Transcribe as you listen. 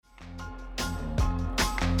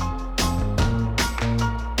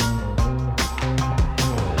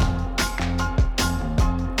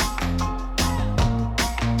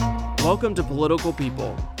Welcome to Political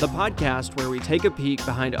People, the podcast where we take a peek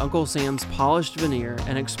behind Uncle Sam's polished veneer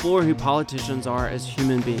and explore who politicians are as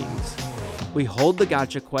human beings. We hold the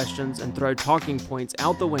gotcha questions and throw talking points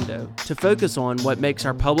out the window to focus on what makes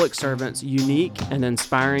our public servants unique and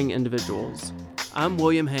inspiring individuals. I'm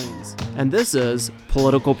William Haynes, and this is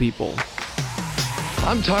Political People.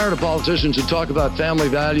 I'm tired of politicians who talk about family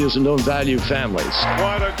values and don't value families.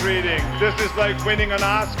 What a greeting. This is like winning an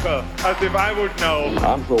Oscar, as if I would know.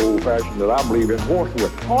 I'm so old-fashioned that I believe in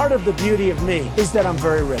forthwith. Part of the beauty of me is that I'm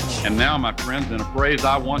very rich. And now, my friends, in a phrase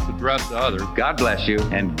I once addressed to others, God bless you,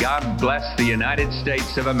 and God bless the United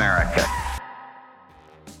States of America.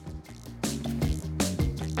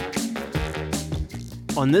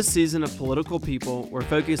 On this season of Political People, we're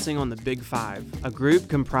focusing on the Big Five, a group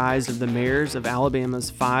comprised of the mayors of Alabama's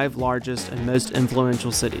 5 largest and most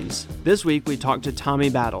influential cities. This week, we talked to Tommy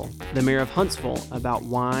Battle, the mayor of Huntsville, about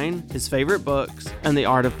wine, his favorite books, and the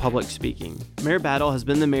art of public speaking. Mayor Battle has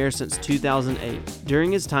been the mayor since 2008.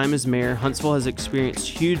 During his time as mayor, Huntsville has experienced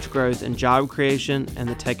huge growth in job creation and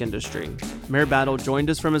the tech industry. Mayor Battle joined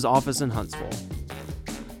us from his office in Huntsville.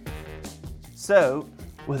 So,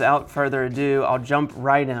 without further ado, I'll jump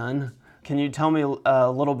right in. Can you tell me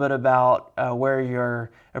a little bit about where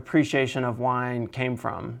your appreciation of wine came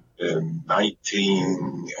from? In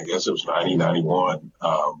 1991,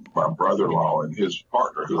 my brother-in-law and his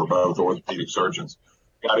partner, who are both orthopedic surgeons,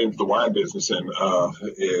 got into the wine business, and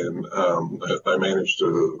they managed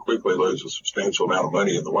to quickly lose a substantial amount of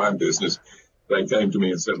money in the wine business. They came to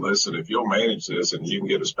me and said, "Listen, if you'll manage this and you can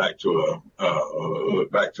get us back to a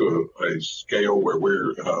scale where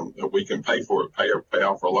we can pay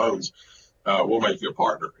off our loans, we'll make you a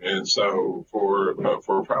partner." And so for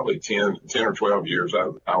probably 10 or 12 years,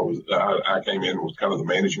 I came in and was kind of the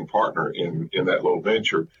managing partner in that little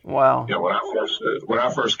venture. Wow. You know, when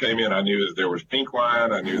I first came in, I knew that there was pink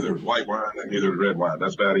wine, I knew there was white wine, I knew there was red wine.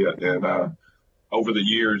 That's about it. And over the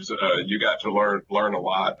years, you got to learn a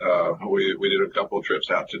lot. We did a couple of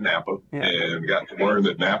trips out to Napa and got to learn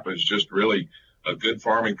that Napa is just really a good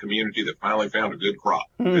farming community that finally found a good crop.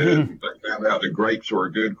 Mm-hmm. And they found out that grapes were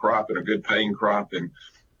a good crop and a good paying crop. And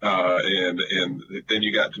then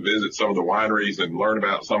you got to visit some of the wineries and learn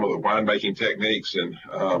about some of the winemaking techniques. And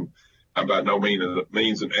I'm by no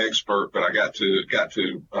means an expert, but I got to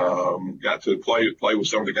play with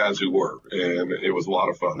some of the guys who were, and it was a lot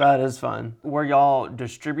of fun. That is fun. Were y'all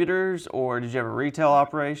distributors, or did you have a retail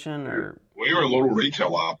operation? Or we were a little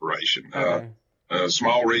retail operation. Okay. A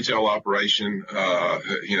small retail operation,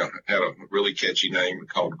 had a really catchy name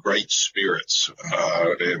called Great Spirits.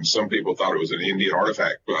 And some people thought it was an Indian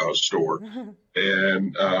artifact store.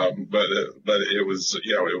 And, but it was,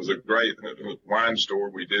 it was a great wine store.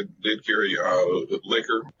 We did carry,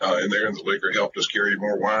 liquor, in there, and the liquor helped us carry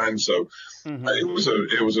more wine. So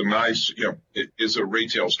it was a nice, it's a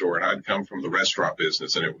retail store, and I'd come from the restaurant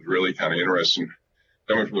business, and it was really kind of interesting.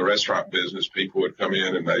 Coming from the restaurant business, people would come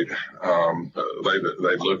in and they'd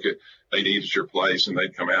eat at your place, and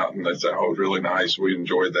they'd come out and they'd say, "Oh, it was really nice. We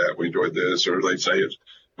enjoyed that. We enjoyed this." Or they'd say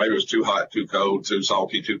maybe it was too hot, too cold, too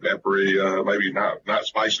salty, too peppery, maybe not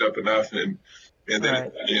spiced up enough. And then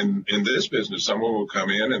right. in this business, someone would come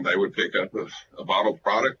in and they would pick up a bottled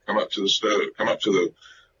product, come up to the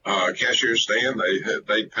cashier stand.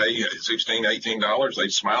 They'd pay $16, $18.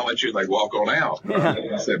 They'd smile at you. They'd walk on out. Yeah.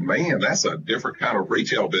 I said, "Man, that's a different kind of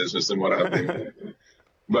retail business than what I've been in."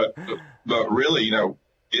 But really,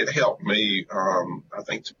 it helped me, I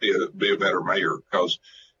think, to be a better mayor, because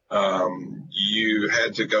you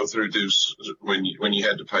had to go through when you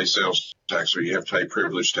had to pay sales tax, or you have to pay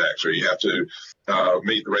privilege tax, or you have to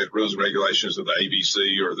meet the rules and regulations of the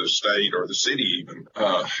ABC or the state or the city even.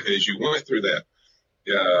 As you went through that,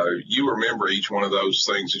 you remember each one of those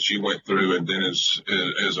things that you went through, and then as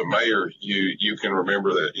a mayor, you can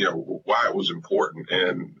remember that why it was important,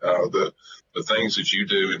 and the things that you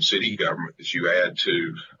do in city government that you add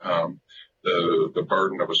to the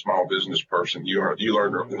burden of a small business person. You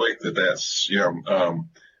learn real quick that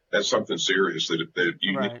that's something serious that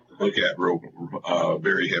you right. need to look at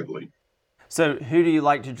very heavily. So, who do you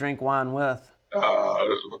like to drink wine with?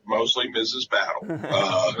 Mostly Mrs. Battle.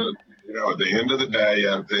 At the end of the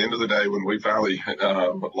day, when we finally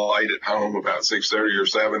light at home about 6:30 or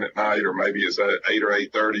 7 at night, or maybe it's at 8 or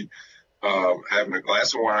 8:30, having a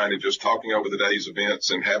glass of wine and just talking over the day's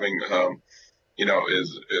events, and having, as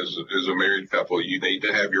a married couple, you need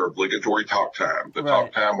to have your obligatory talk time. The right.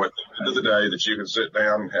 talk time at the end of the day that you can sit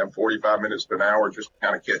down and have 45 minutes to an hour just to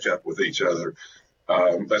kind of catch up with each other.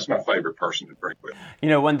 That's my favorite person to drink with.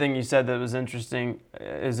 One thing you said that was interesting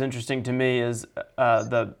to me is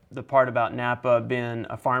the part about Napa being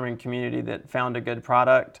a farming community that found a good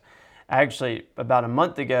product. I actually, about a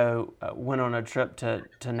month ago, went on a trip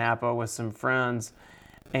to Napa with some friends,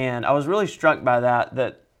 and I was really struck by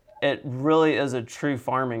that it really is a true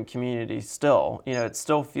farming community still. It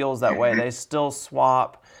still feels that way. They still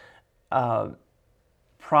swap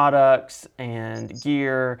products and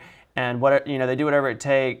gear, and they do whatever it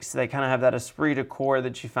takes. They kind of have that esprit de corps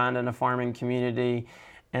that you find in a farming community,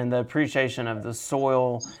 and the appreciation of the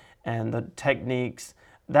soil and the techniques.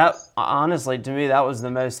 That, honestly, to me, that was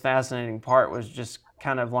the most fascinating part, was just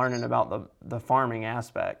kind of learning about the farming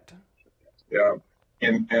aspect. Yeah.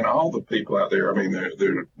 And all the people out there, I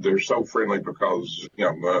mean, they're so friendly because,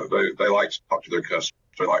 they like to talk to their customers.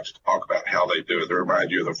 They like to talk about how they do it. They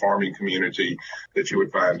remind you of the farming community that you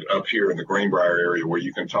would find up here in the Greenbrier area, where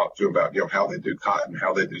you can talk to them about, how they do cotton,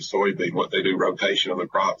 how they do soybean, what they do, rotation of the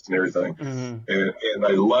crops and everything. Mm-hmm. And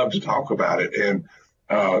they love to talk about it. And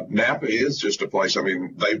Napa is just a place. I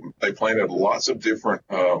mean, they planted lots of different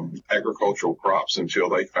agricultural crops until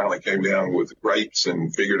they finally came down with grapes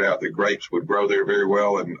and figured out that grapes would grow there very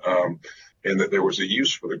well, and that there was a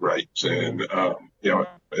use for the grapes. And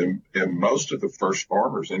and most of the first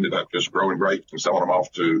farmers ended up just growing grapes and selling them off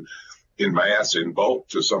in mass, in bulk,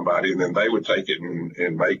 to somebody, and then they would take it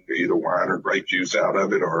and make either wine or grape juice out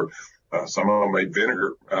of it, or some of them made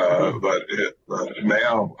vinegar. But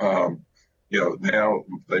now. Now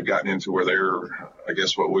they've gotten into where they're, I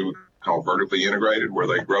guess, what we would call vertically integrated, where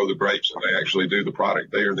they grow the grapes and they actually do the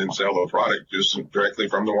product there, then sell the product just directly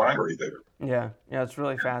from the winery there. Yeah, it's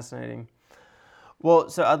really fascinating. Well,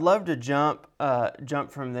 so I'd love to jump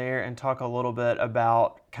from there and talk a little bit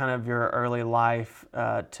about kind of your early life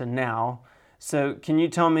to now. So can you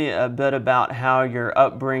tell me a bit about how your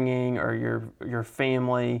upbringing or your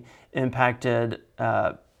family impacted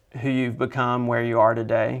who you've become, where you are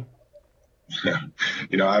today?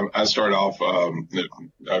 I started off,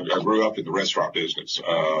 I grew up in the restaurant business.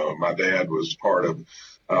 My dad was part of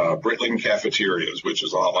Britling Cafeterias, which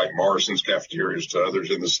is a lot like Morrison's Cafeterias to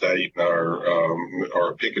others in the state,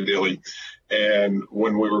 or Piccadilly. And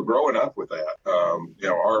when we were growing up with that,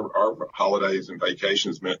 our holidays and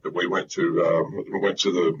vacations meant that we went to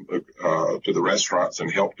the restaurants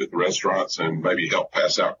and helped at the restaurants, and maybe helped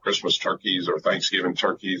pass out Christmas turkeys or Thanksgiving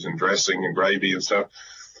turkeys and dressing and gravy and stuff.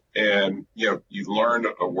 And, you learned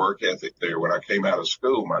a work ethic there. When I came out of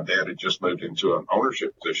school, my dad had just moved into an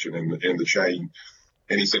ownership position in the chain.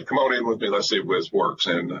 And he said, "Come on in with me. Let's see if this works."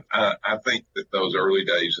 And I think that those early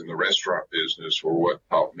days in the restaurant business were what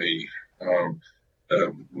taught me,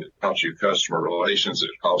 taught you customer relations. It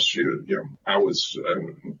taught you, I was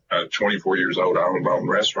 24 years old. I owned my own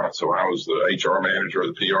restaurant. So I was the HR manager,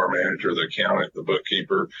 the PR manager, the accountant, the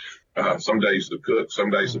bookkeeper, some days the cook, some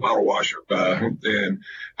days the bottle washer. And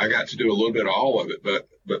I got to do a little bit of all of it, but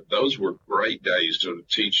those were great days to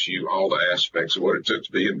teach you all the aspects of what it took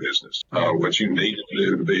to be in business, what you needed to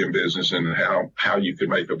do to be in business, and how you could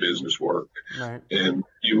make a business work. Right. And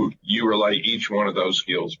you relay each one of those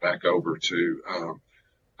skills back over to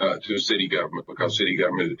city government, because city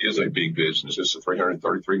government is a big business. It's a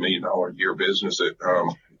 $333 million a year business that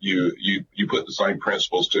you put the same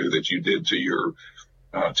principles to that you did to your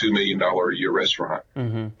 $2 million a year restaurant.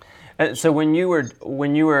 Mm-hmm. So when you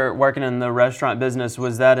were working in the restaurant business,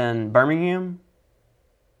 was that in Birmingham?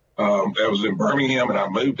 That was in Birmingham, and I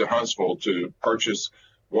moved to Huntsville to purchase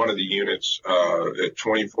one of the units at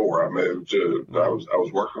 24. I moved to. I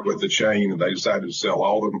was working with the chain, and they decided to sell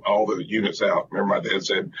all the units out. Remember, my dad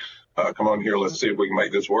said, "Come on here, let's see if we can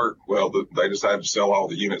make this work." Well, they decided to sell all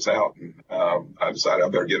the units out, and I decided I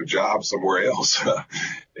better get a job somewhere else.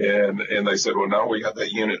 and they said, "Well, no, we got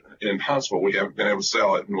that unit in Huntsville. We haven't been able to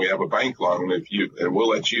sell it, and we have a bank loan. And we'll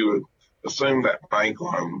let you assume that bank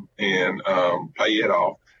loan and pay it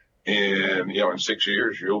off. And, in 6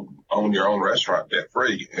 years, you'll own your own restaurant debt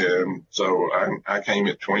free." And so I came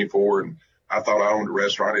at 24, and I thought I owned a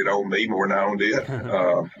restaurant. It owned me more than I owned it.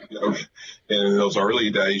 And in those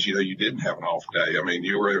early days, you didn't have an off day. I mean,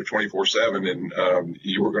 you were there 24/7, and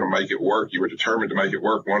you were going to make it work. You were determined to make it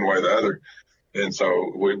work one way or the other. And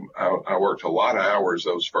so I worked a lot of hours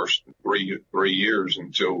those first three years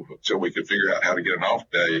until we could figure out how to get an off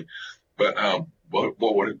day. But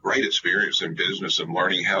what a great experience in business and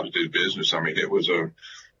learning how to do business. I mean, it was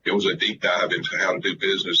a deep dive into how to do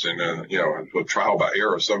business, and a trial by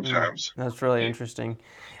error sometimes. That's really interesting.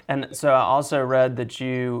 And so I also read that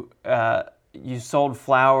you sold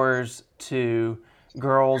flowers to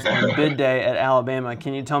girls on bid day at Alabama.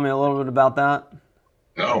 Can you tell me a little bit about that?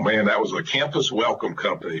 Oh man, that was a campus welcome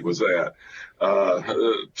company. Was that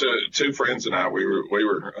two friends and I? We were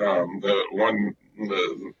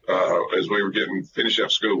as we were finished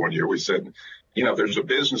up school one year, we said, there's a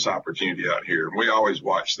business opportunity out here. And we always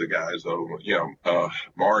watch the guys, though.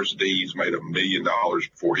 Mars Deeds made $1 million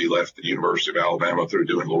before he left the University of Alabama through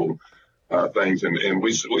doing little things. And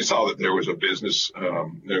we saw that there was a business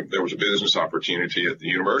opportunity at the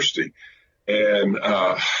university.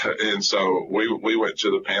 And so we went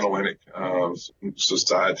to the Panhellenic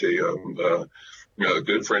Society. A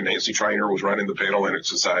good friend, Nancy Trainer, was running the Panhellenic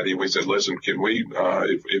Society. And we said, listen, can we,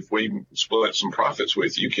 if we split some profits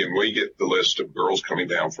with you, can we get the list of girls coming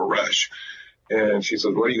down for Rush? And she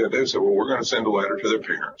said, what are you going to do? I said, well, we're going to send a letter to their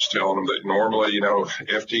parents telling them that normally,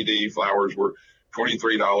 FTD flowers were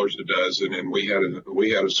 $23 a dozen, and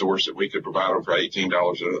we had a source that we could provide them for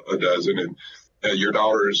 $18 a dozen. And your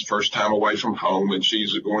daughter is first time away from home, and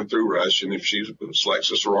she's going through Rush. And if she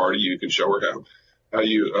selects a sorority, you can show her how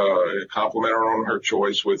you compliment her on her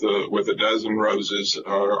choice with a dozen roses,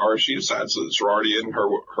 or if she decides that the sorority isn't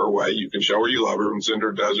her way, you can show her you love her and send her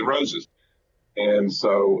a dozen roses. And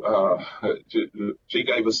so she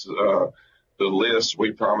gave us the list.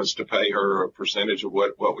 We promised to pay her a percentage of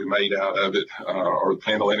what we made out of it, or the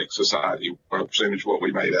Panhellenic Society, a percentage of what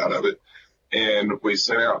we made out of it. And we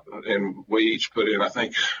sent out, and we each put in, I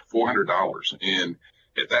think, $400. And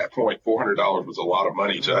at that point, $400 was a lot of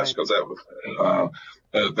money to us, because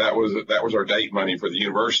that was our date money for the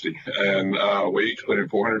university. And we each put in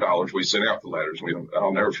 $400. We sent out the letters.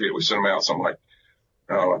 I'll never forget. We sent them out something like,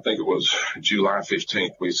 I think it was July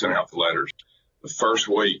 15th. We sent out the letters. The first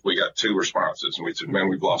week we got 2 responses, and we said, "Man,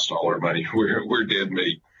 we've lost all our money. We're dead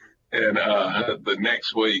meat." And the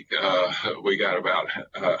next week we got about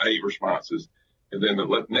 8 responses. And then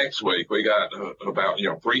the next week we got about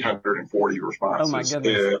 340 responses. Oh my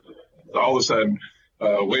goodness! And all of a sudden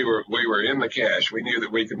we were in the cash. We knew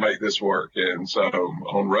that we could make this work. And so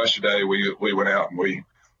on Rush Day we went out and we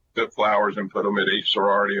took flowers and put them at each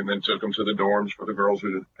sorority, and then took them to the dorms for the girls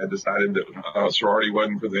who had decided that sorority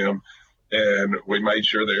wasn't for them. And we made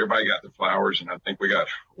sure that everybody got the flowers. And I think we got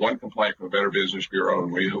 1 complaint from the Better Business Bureau,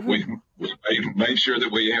 and we made sure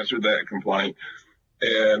that we answered that complaint.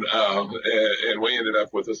 And we ended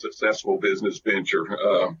up with a successful business venture.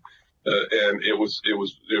 And it was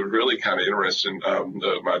really kind of interesting.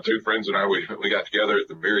 My 2 friends and I, we got together at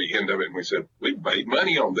the very end of it, and we said, we made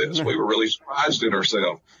money on this. We were really surprised at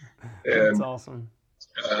ourselves. And that's awesome.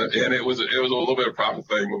 And it was a little bit of a profit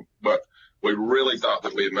thing, but we really thought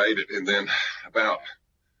that we had made it. And then about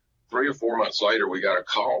 3 or 4 months later, we got a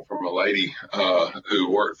call from a lady who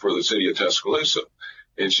worked for the city of Tuscaloosa,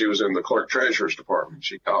 and she was in the clerk treasurer's department.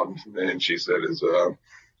 She called and she said,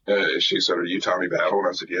 "Are you Tommy Battle?" And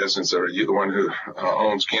I said, "Yes." And said, "Are you the one who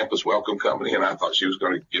owns Campus Welcome Company?" And I thought she was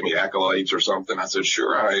going to give me accolades or something. I said,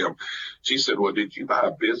 "Sure, I am." She said, "Well, did you buy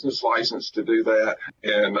a business license to do that?"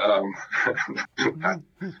 And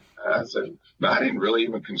I said, "No, I didn't really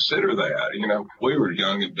even consider that. We were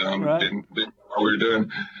young and dumb, right? and didn't know what we were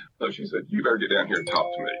doing." So she said, "You better get down here and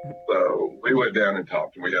talk to me." So we went down and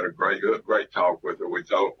talked, and we had a great talk with her. We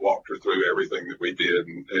walked her through everything that we did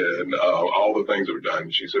and all the things that we've done.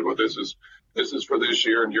 And she said, "Well, this is for this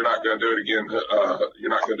year, and you're not going to do it again.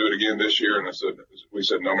 You're not going to do it again this year." And we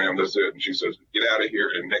said, "No, ma'am, that's it." And she says, "Get out of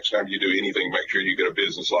here, and next time you do anything, make sure you get a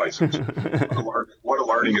business license." What a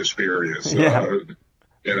learning experience. Yeah.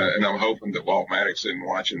 And I'm hoping that Walt Maddox isn't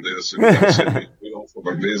watching this and send me a bill for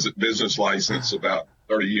my business license about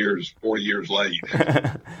 40 years late.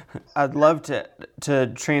 I'd love to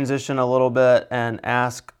transition a little bit and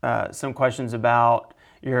ask some questions about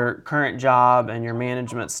your current job and your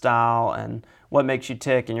management style and what makes you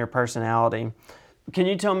tick and your personality. Can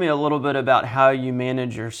you tell me a little bit about how you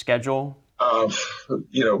manage your schedule?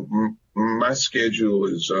 My schedule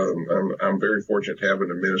is, I'm very fortunate to have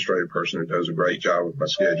an administrative person who does a great job with my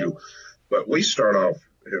schedule. But we start off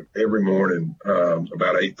every morning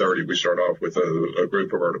about 8:30. We start off with a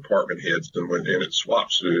group of our department heads, and it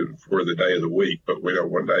swaps for the day of the week. But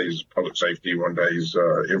one day is public safety, one day is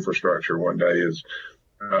infrastructure, one day is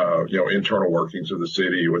internal workings of the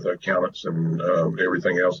city with accountants and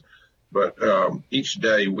everything else. But each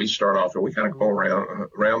day we start off and we kind of go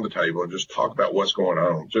around the table and just talk about what's going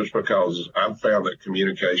on, just because I've found that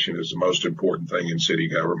communication is the most important thing in city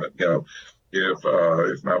government. If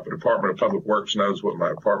my Department of Public Works knows what my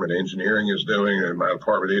Department of Engineering is doing, and my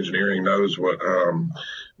Department of Engineering knows what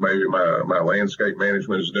maybe my landscape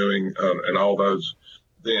management is doing, and all those,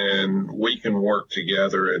 then we can work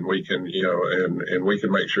together and we can, and we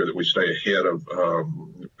can make sure that we stay ahead of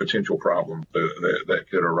potential problems that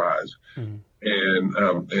could arise. Mm-hmm.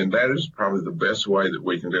 And that is probably the best way that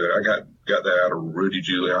we can do it. I got that out of Rudy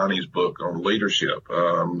Giuliani's book on leadership.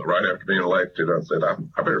 Right after being elected, I said, I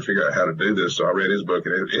better figure out how to do this. So I read his book,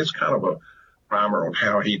 and it's kind of primer on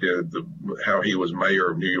how he was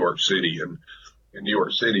mayor of New York City. And in New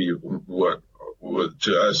York City, what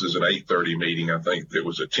to us is an 8:30 meeting. I think it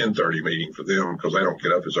was a 10:30 meeting for them because they don't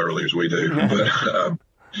get up as early as we do. But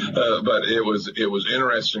it was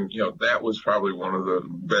interesting. That was probably one of the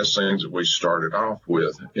best things that we started off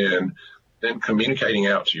with. And then communicating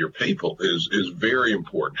out to your people is very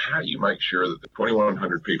important. How do you make sure that the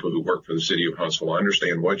 2,100 people who work for the city of Huntsville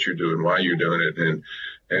understand what you're doing, why you're doing it, and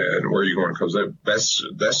where you're going? Because that's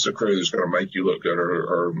the crew that's going to make you look good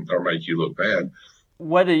or make you look bad.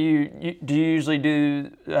 What do you usually do?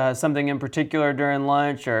 Something in particular during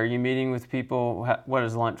lunch, or are you meeting with people? What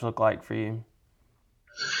does lunch look like for you?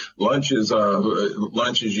 Lunch is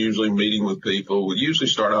usually meeting with people. We usually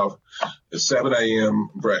start off at 7 a.m.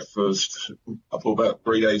 breakfast. About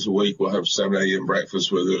 3 days a week, we'll have 7 a.m.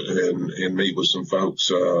 breakfast with it and meet with some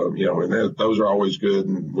folks. And those are always good.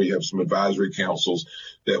 And we have some advisory councils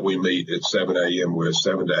that we meet at 7 a.m. with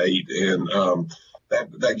 7 to 8. And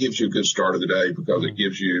that gives you a good start of the day because it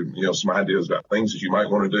gives you, some ideas about things that you might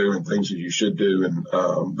want to do and things that you should do and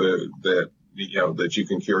that you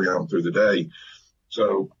can carry on through the day.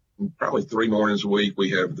 So probably 3 mornings a week,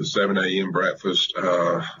 we have the 7 a.m. breakfast,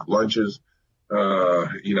 lunches.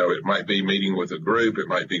 It might be meeting with a group. It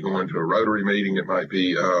might be going to a Rotary meeting. It might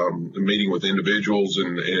be meeting with individuals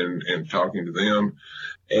and talking to them.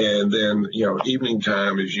 And then, evening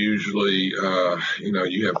time is usually,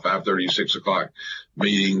 you have 5:30, 6 o'clock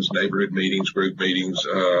meetings, neighborhood meetings, group meetings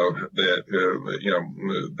that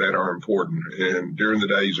are important. And during the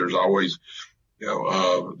days, there's always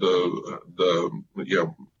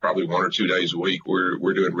probably 1 or 2 days a week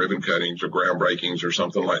we're doing ribbon cuttings or groundbreakings or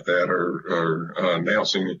something like that, or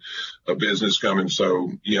announcing a business coming.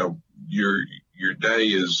 So your day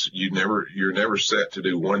is you're never set to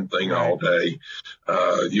do one thing all day.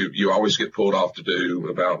 You always get pulled off to do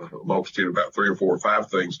about 3 or 4 or 5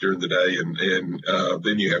 things during the day, and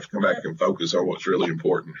then you have to come back and focus on what's really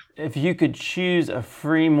important. If you could choose a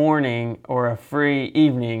free morning or a free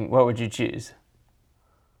evening, what would you choose?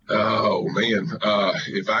 Oh man,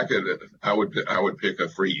 if I could, I would pick a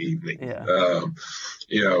free evening. Yeah.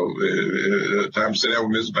 Time to sit down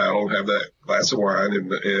with Ms. Battle, have that glass of wine,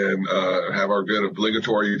 and have our good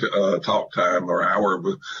obligatory talk time or hour of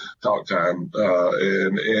talk time,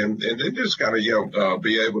 and then just kind of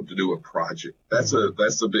be able to do a project. That's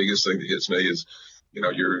the biggest thing that hits me is.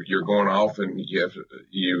 You're going off and you have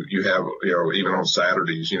even on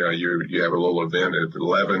Saturdays, you have a little event at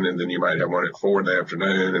 11 and then you might have one at 4 in the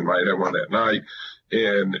afternoon and might have one at night,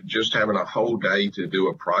 and just having a whole day to do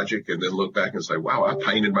a project and then look back and say, wow, I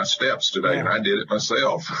painted my steps today and I did it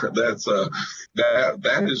myself. That's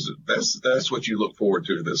what you look forward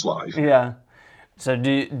to in this life. Yeah. So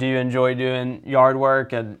do you enjoy doing yard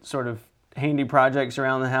work and sort of handy projects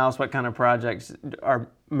around the house? What kind of projects are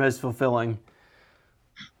most fulfilling?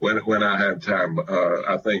 When I have time,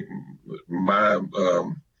 I think my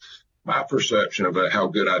perception about how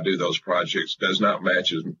good I do those projects does not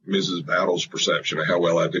match Mrs. Battle's perception of how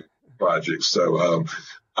well I do projects. So a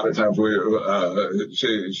lot of times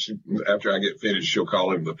after I get finished, she'll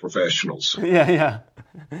call them the professionals. Yeah.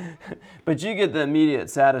 But you get the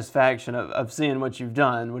immediate satisfaction of seeing what you've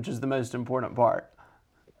done, which is the most important part.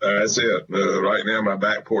 That's it. Right now, my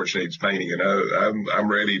back porch needs painting, and I'm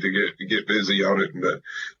ready to get busy on it. And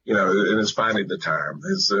and it's finding the time.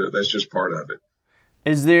 That's just part of it.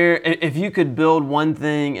 Is there, if you could build one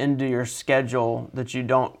thing into your schedule that you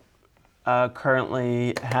don't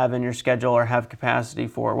currently have in your schedule or have capacity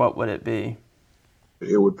for, what would it be?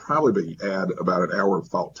 It would probably be add about an hour of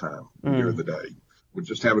thought time during the day. With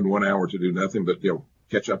just having 1 hour to do nothing but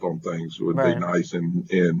catch up on things would be nice,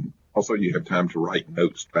 and also you have time to write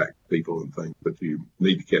notes back to people and things that you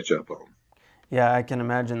need to catch up on. Yeah, I can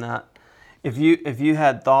imagine that. If you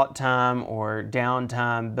had thought time or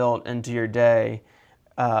downtime built into your day,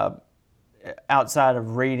 outside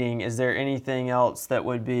of reading, is there anything else that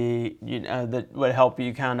would be that would help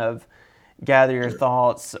you kind of gather your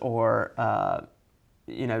thoughts or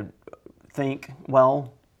think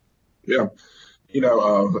well? Yeah.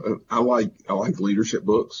 I like leadership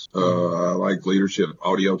books. I like leadership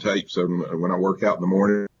audio tapes. And when I work out in the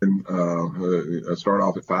morning, I start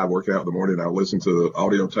off at 5, working out in the morning. I listen to the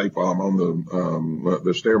audio tape while I'm on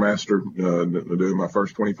the Stairmaster, doing my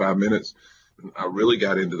first 25 minutes. I really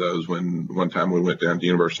got into those when one time we went down to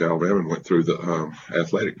University of Alabama and went through the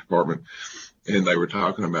athletic department. And they were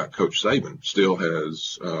talking about Coach Saban still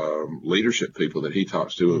has leadership people that he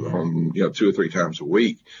talks to on 2 or 3 times a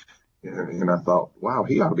week. And I thought, wow,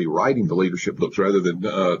 he ought to be writing the leadership books rather than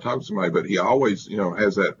talking to somebody. But he always,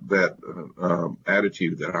 has that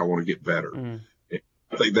attitude that I want to get better.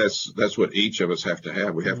 I think that's what each of us have to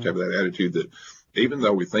have. We have to have that attitude that even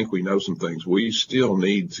though we think we know some things, we still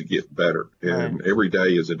need to get better. And every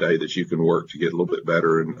day is a day that you can work to get a little bit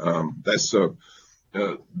better. And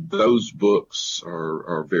those books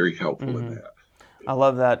are very helpful in that. I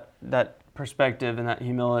love that perspective and that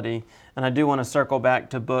humility. And I do want to circle back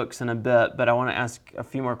to books in a bit, but I want to ask a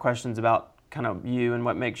few more questions about kind of you and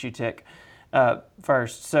what makes you tick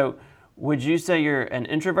first. So would you say you're an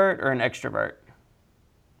introvert or an extrovert?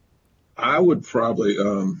 I would probably,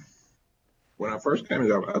 when I first came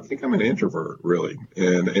in, I think I'm an introvert, really.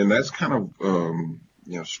 And that's kind of,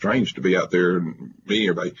 strange to be out there and meeting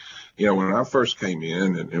everybody. When I first came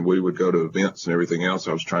in and we would go to events and everything else,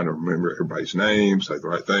 I was trying to remember everybody's names, say the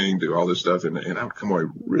right thing, do all this stuff. And I would come away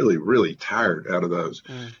really, really tired out of those.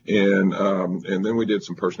 And then we did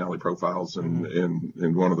some personality profiles in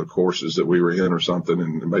one of the courses that we were in or something.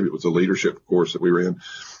 And maybe it was a leadership course that we were in.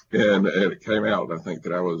 And it came out, I think,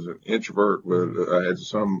 that I was an introvert, but I had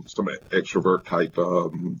some extrovert type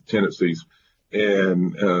tendencies.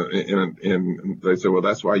 And they said, well,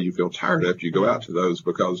 that's why you feel tired after you go out to those,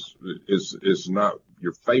 because it's not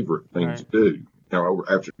your favorite thing to do. Now,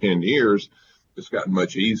 after 10 years, it's gotten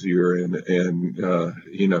much easier, and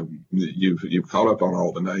you've caught up on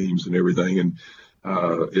all the names and everything, and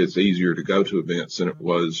it's easier to go to events than it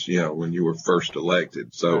was, when you were first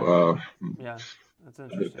elected. So, that's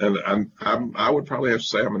interesting. And I would probably have to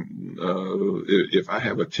say if I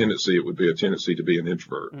have a tendency, it would be a tendency to be an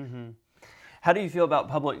introvert. Mm-hmm. How do you feel about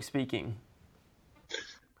public speaking?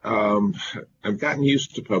 I've gotten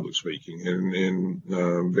used to public speaking and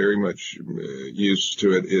very much used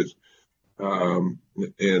to it.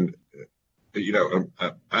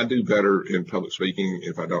 I do better in public speaking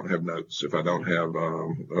if I don't have notes, if I don't have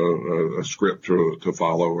a script to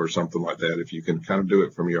follow or something like that. If you can kind of do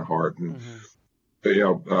it from your heart and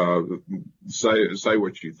say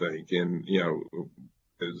what you think. And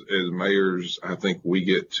as mayors, I think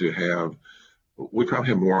we probably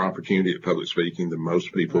have more opportunity at public speaking than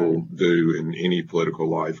most people do in any political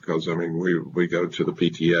life, because, we go to the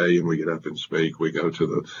PTA and we get up and speak. We go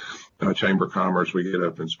to the Chamber of Commerce, we get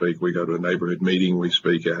up and speak. We go to a neighborhood meeting, we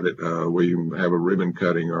speak at it. We have a ribbon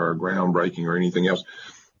cutting or a groundbreaking or anything else.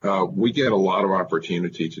 We get a lot of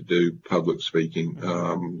opportunity to do public speaking.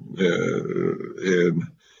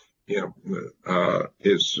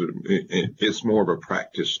 It's more of a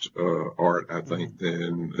practiced art, I think,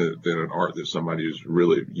 than an art that somebody is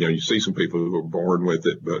really, you see some people who are born with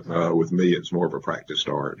it, but with me, it's more of a practiced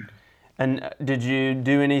art. And did you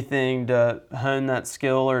do anything to hone that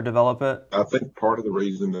skill or develop it? I think part of the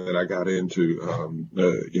reason that I got into, I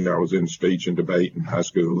was in speech and debate in high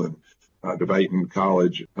school and debate in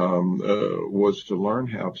college, was to learn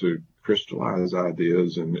how to crystallize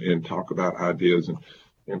ideas and talk about ideas and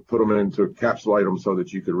put them into, encapsulate them so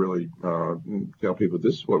that you could really tell people,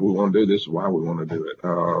 this is what we want to do, this is why we want to do it,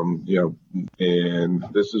 and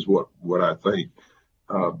this is what I think.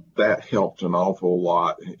 That helped an awful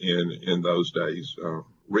lot in those days.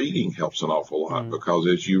 Reading helps an awful lot because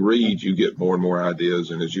as you read, you get more and more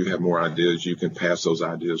ideas, and as you have more ideas, you can pass those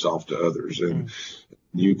ideas off to others, and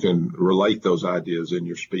you can relate those ideas in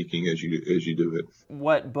your speaking as you do it.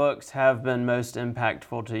 What books have been most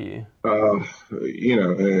impactful to you? And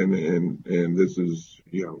this is,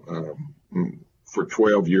 for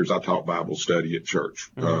 12 years, I taught Bible study at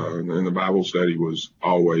church. And the Bible study was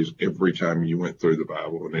always, every time you went through the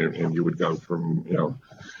Bible, and you would go from,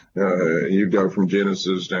 you'd go from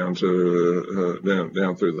Genesis down to,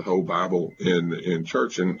 down through the whole Bible in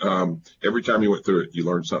church. And every time you went through it, you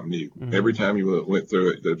learned something new. Every time you went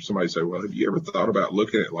through it, somebody said, well, have you ever thought about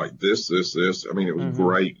looking at it like this? I mean, it was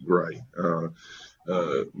great.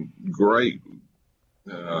 Great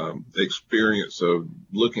experience of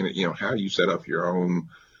looking at, how you set up your own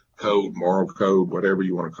code, moral code, whatever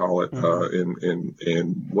you want to call it,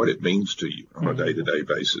 and what it means to you on a day-to-day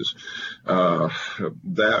basis.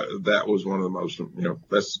 That was one of the most,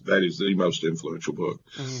 that is the most influential book.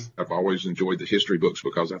 I've always enjoyed the history books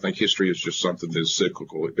because I think history is just something that's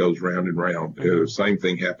cyclical. It goes round and round. The same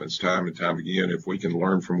thing happens time and time again. If we can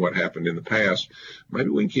learn from what happened in the past, maybe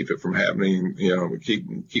we can keep it from happening,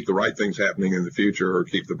 keep the right things happening in the future, or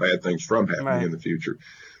keep the bad things from happening in the future.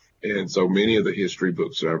 And so many of the history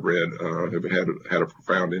books that I've read have had a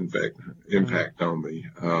profound impact on me.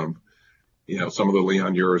 Some of the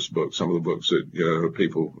Leon Uris books, some of the books that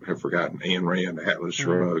people have forgotten, Ayn Rand, Atlas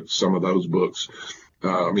Shrugged, some of those books.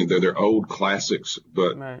 They're old classics,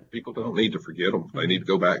 but people don't need to forget them. They need to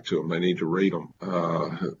go back to them. They need to read them.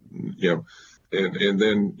 And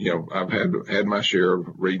then, I've had my share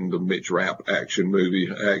of reading the Mitch Rapp action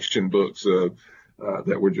books.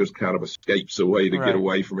 that were just kind of escapes, a way to get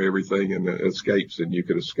away from everything, and escapes, and you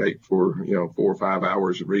could escape for 4 or 5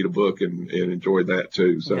 hours and read a book and enjoy that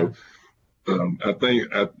too. So I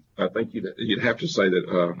think you'd have to say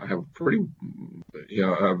that I have pretty,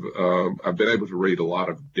 I've been able to read a lot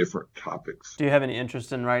of different topics. Do you have any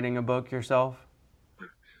interest in writing a book yourself?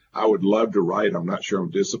 I would love to write. I'm not sure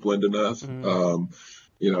I'm disciplined enough. Mm-hmm.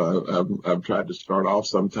 I've tried to start off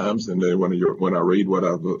sometimes, and then when I read what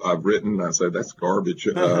I've written, I say that's garbage.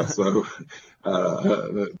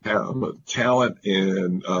 Talent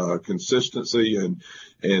and consistency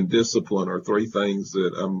and discipline are three things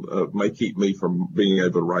that may keep me from being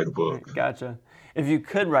able to write a book. Gotcha. If you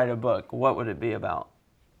could write a book, what would it be about?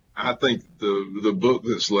 I think the book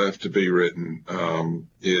that's left to be written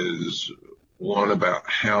is one about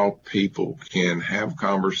how people can have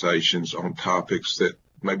conversations on topics that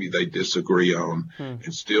maybe they disagree on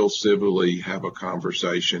and still civilly have a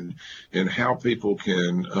conversation, and how people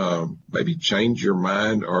can maybe change your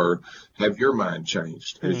mind or have your mind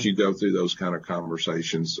changed as you go through those kind of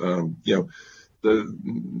conversations. If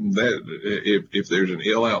there's an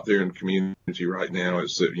ill out there in the community right now,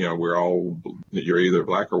 it's that, you're either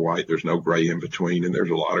black or white. There's no gray in between, and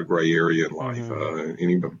there's a lot of gray area in life.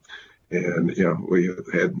 And, we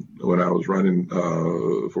had, when I was running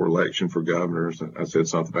for election for governor, I said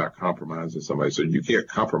something about compromise, and somebody said, you can't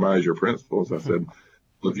compromise your principles. I said,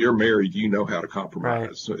 well, if you're married, you know how to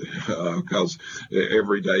compromise, because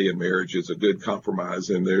every day in marriage is a good compromise,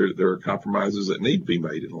 and there are compromises that need to be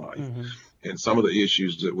made in life. Mm-hmm. And some of the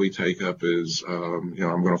issues that we take up is, I'm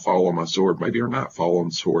going to fall on my sword, maybe are not fall on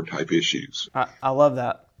the sword type issues. I love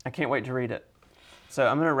that. I can't wait to read it. So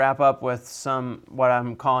I'm going to wrap up with some what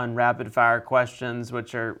I'm calling rapid fire questions,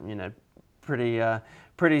 which are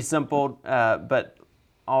pretty simple, but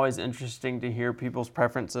always interesting to hear people's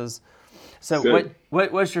preferences. So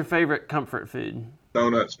what's your favorite comfort food?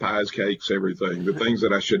 Donuts, pies, cakes, everything. The things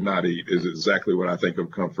that I should not eat is exactly what I think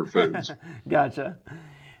of comfort foods. Gotcha.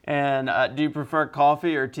 And do you prefer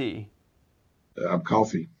coffee or tea?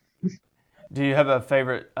 Coffee. Do you have a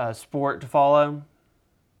favorite sport to follow?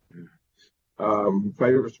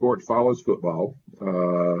 Favorite sport follows football. I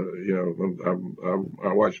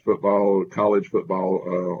watch football, college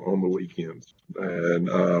football, on the weekends, and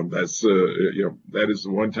that is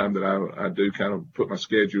the one time that I do kind of put my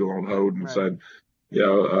schedule on hold and said,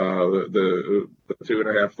 the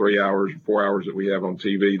 2.5, 3 hours, 4 hours that we have on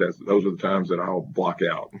TV, those are the times that I'll block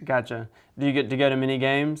out. Gotcha. Do you get to go to many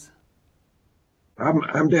games?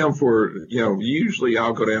 I'm down for, usually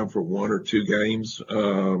I'll go down for 1 or 2 games,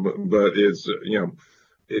 but it's,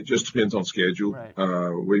 it just depends on schedule. Right.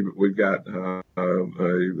 We've got a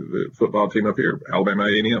football team up here, Alabama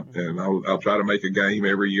A&M, and I'll try to make a game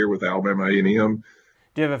every year with Alabama A&M.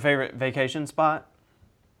 Do you have a favorite vacation spot?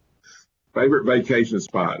 Favorite vacation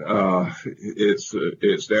spot?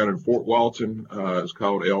 It's down in Fort Walton. It's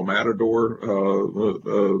called El Matador.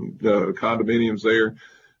 The condominiums there.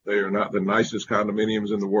 They are not the nicest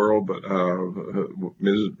condominiums in the world, but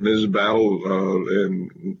Mrs. Battle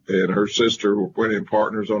and her sister went in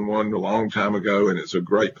partners on one a long time ago, and it's a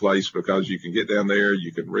great place because you can get down there,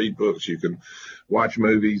 you can read books, you can watch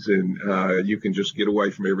movies, and you can just get away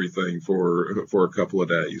from everything for a couple of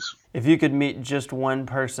days. If you could meet just one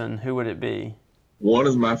person, who would it be? One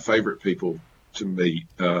of my favorite people to meet,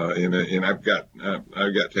 and I've got to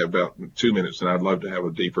have about 2 minutes, and I'd love to have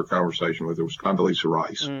a deeper conversation with her, was Condoleezza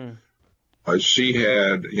Rice. She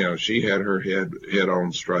had her head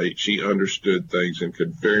on straight. She understood things and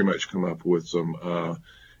could very much come up with some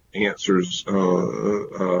answers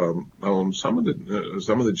on some of the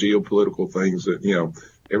geopolitical things that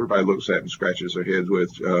everybody looks at and scratches their heads with.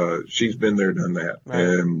 She's been there, done that, right.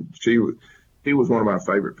 And she was one of my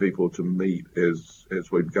favorite people to meet as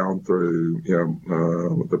we've gone through,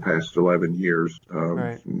 the past 11 years.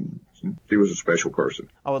 Right. She was a special person.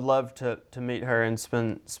 I would love to meet her and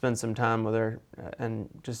spend some time with her and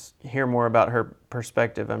just hear more about her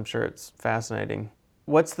perspective. I'm sure it's fascinating.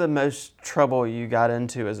 What's the most trouble you got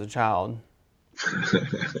into as a child?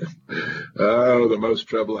 The most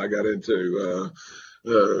trouble I got into.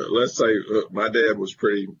 Let's say my dad was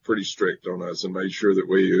pretty strict on us and made sure that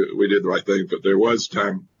we did the right thing. But there was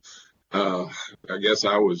time, I guess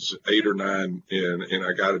I was 8 or 9, and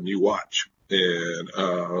I got a new watch, and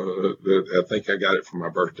I think I got it for my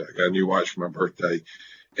birthday. I got a new watch for my birthday,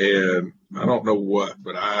 and I don't know what,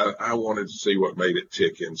 but I wanted to see what made it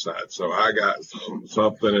tick inside. So I got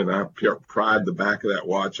something, and I pried the back of that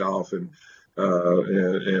watch off and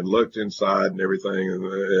looked inside and everything,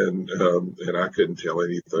 and I couldn't tell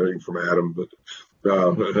anything from Adam, but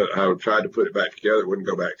I tried to put it back together. It wouldn't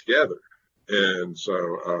go back together. And so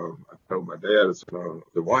I told my dad,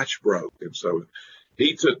 the watch broke. And so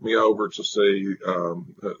he took me over to see,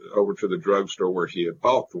 over to the drugstore where he had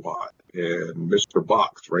bought the watch. And Mr.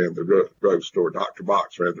 Box ran the drugstore. Dr.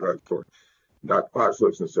 Box ran the drugstore. Dr. Box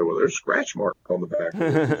looks and said, well, there's a scratch mark on the back.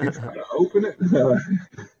 Did you try to open it?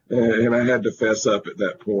 And I had to fess up at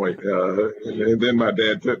that point. And then my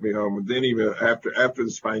dad took me home. And then even after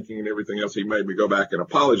the spanking and everything else, he made me go back and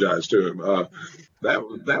apologize to him.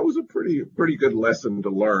 That was a pretty good lesson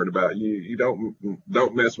to learn about. You don't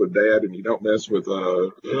mess with dad, and you don't mess with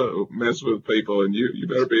people, and you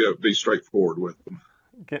better be straightforward with them.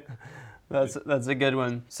 Okay. That's a good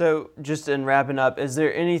one. So just in wrapping up, is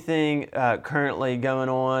there anything currently going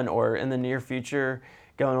on or in the near future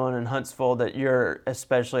going on in Huntsville that you're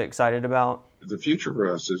especially excited about? The future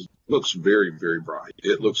for us looks very, very bright.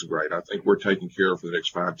 It looks great. I think we're taking care of for the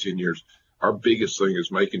next 5-10 years. Our biggest thing is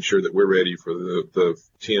making sure that we're ready for the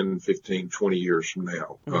 10, 15, 20 years from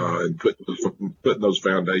now, and putting those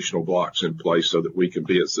foundational blocks in place so that we can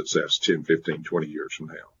be a success 10, 15, 20 years from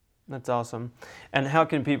now. That's awesome. And how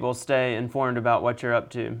can people stay informed about what you're up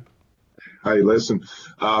to? Hey, listen,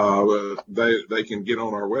 they can get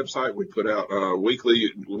on our website. We put out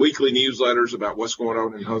weekly newsletters about what's going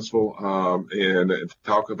on in Huntsville, and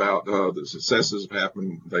talk about the successes that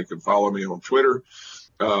happen. They can follow me on Twitter,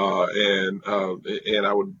 and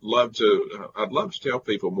I would love to. I'd love to tell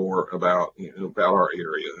people more about our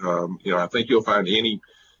area. I think you'll find any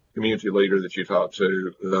community leader that you talk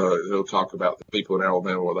to, they'll talk about the people in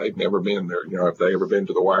Alabama. Well, they've never been there. If they ever been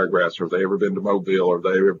to the Wiregrass, or if they ever been to Mobile, or if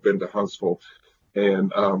they ever been to Huntsville.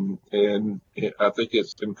 And I think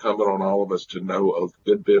it's incumbent on all of us to know a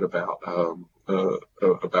good bit about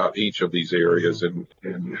each of these areas, and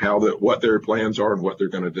what their plans are and what they're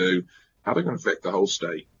going to do, how they're going to affect the whole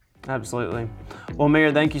state. Absolutely. Well,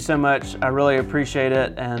 Mayor, thank you so much. I really appreciate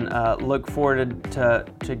it, and look forward to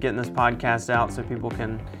getting this podcast out so people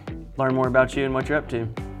can learn more about you and what you're up to.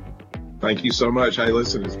 Thank you so much. Hey,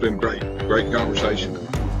 listen, it's been great conversation.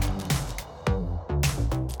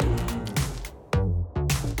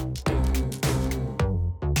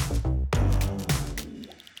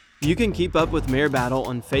 You can keep up with Mayor Battle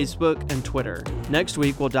on Facebook and Twitter. Next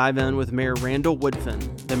week, we'll dive in with Mayor Randall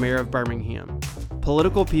Woodfin, the mayor of Birmingham.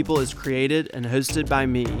 Political People is created and hosted by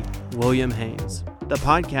me, William Haynes. The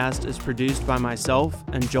podcast is produced by myself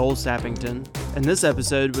and Joel Sappington, and this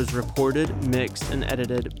episode was recorded, mixed, and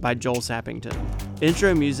edited by Joel Sappington.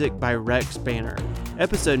 Intro music by Rex Banner.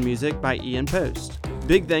 Episode music by Ian Post.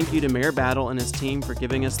 Big thank you to Mayor Battle and his team for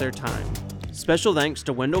giving us their time. Special thanks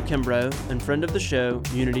to Wendell Kimbrough and friend of the show,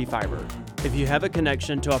 Unity Fiber. If you have a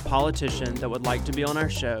connection to a politician that would like to be on our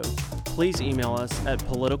show, please email us at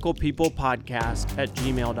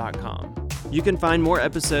politicalpeoplepodcast@gmail.com. You can find more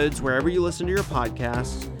episodes wherever you listen to your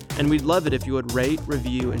podcasts, and we'd love it if you would rate,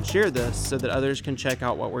 review, and share this so that others can check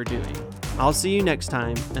out what we're doing. I'll see you next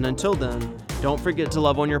time, and until then, don't forget to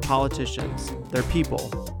love on your politicians. They're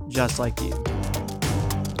people just like you.